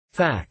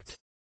Fact.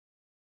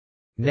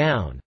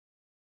 Noun.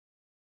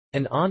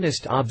 An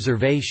honest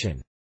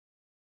observation.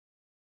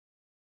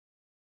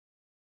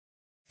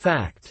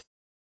 Fact.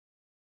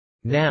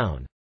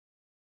 Noun.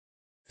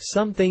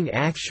 Something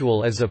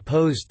actual as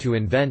opposed to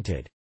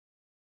invented.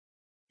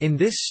 In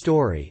this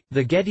story,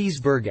 the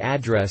Gettysburg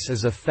Address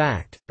is a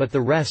fact, but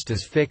the rest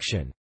is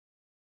fiction.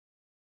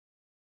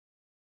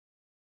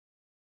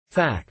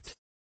 Fact.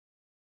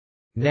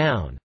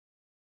 Noun.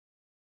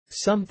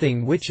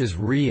 Something which is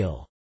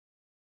real.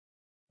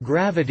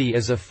 Gravity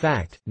is a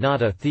fact,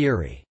 not a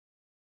theory.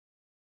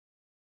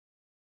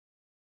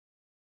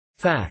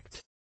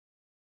 Fact.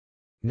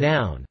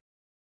 Noun.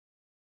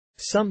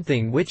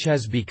 Something which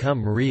has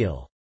become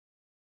real.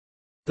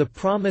 The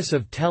promise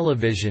of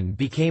television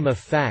became a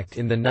fact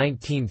in the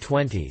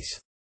 1920s.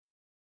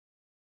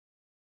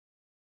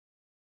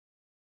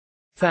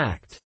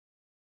 Fact.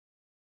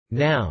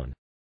 Noun.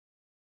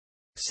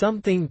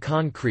 Something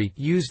concrete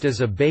used as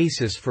a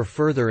basis for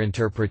further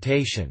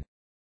interpretation.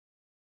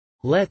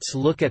 Let's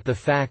look at the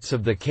facts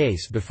of the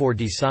case before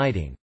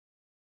deciding.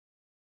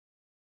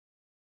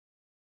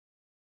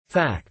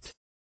 Fact.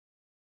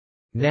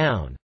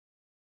 Noun.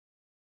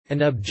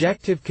 An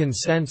objective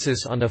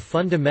consensus on a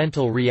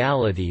fundamental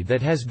reality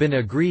that has been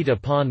agreed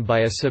upon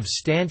by a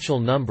substantial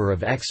number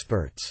of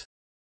experts.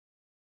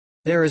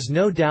 There is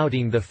no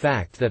doubting the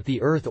fact that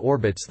the Earth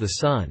orbits the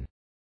Sun.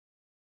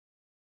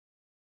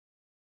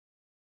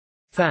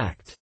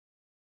 Fact.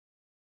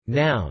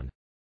 Noun.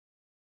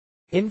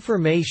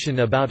 Information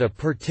about a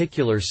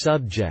particular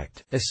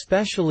subject,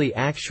 especially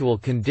actual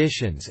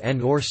conditions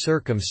and/or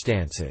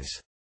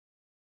circumstances.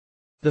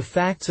 The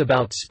facts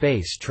about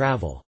space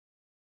travel.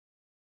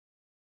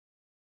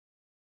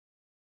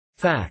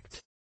 Fact.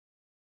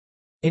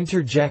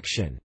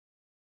 Interjection.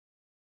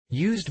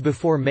 Used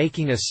before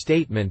making a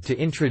statement to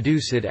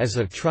introduce it as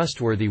a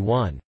trustworthy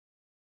one.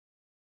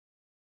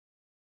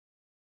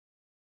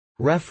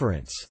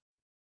 Reference.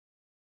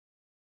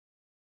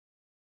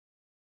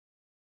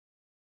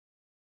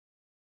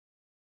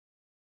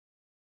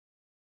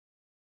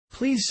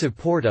 Please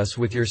support us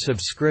with your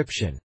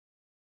subscription.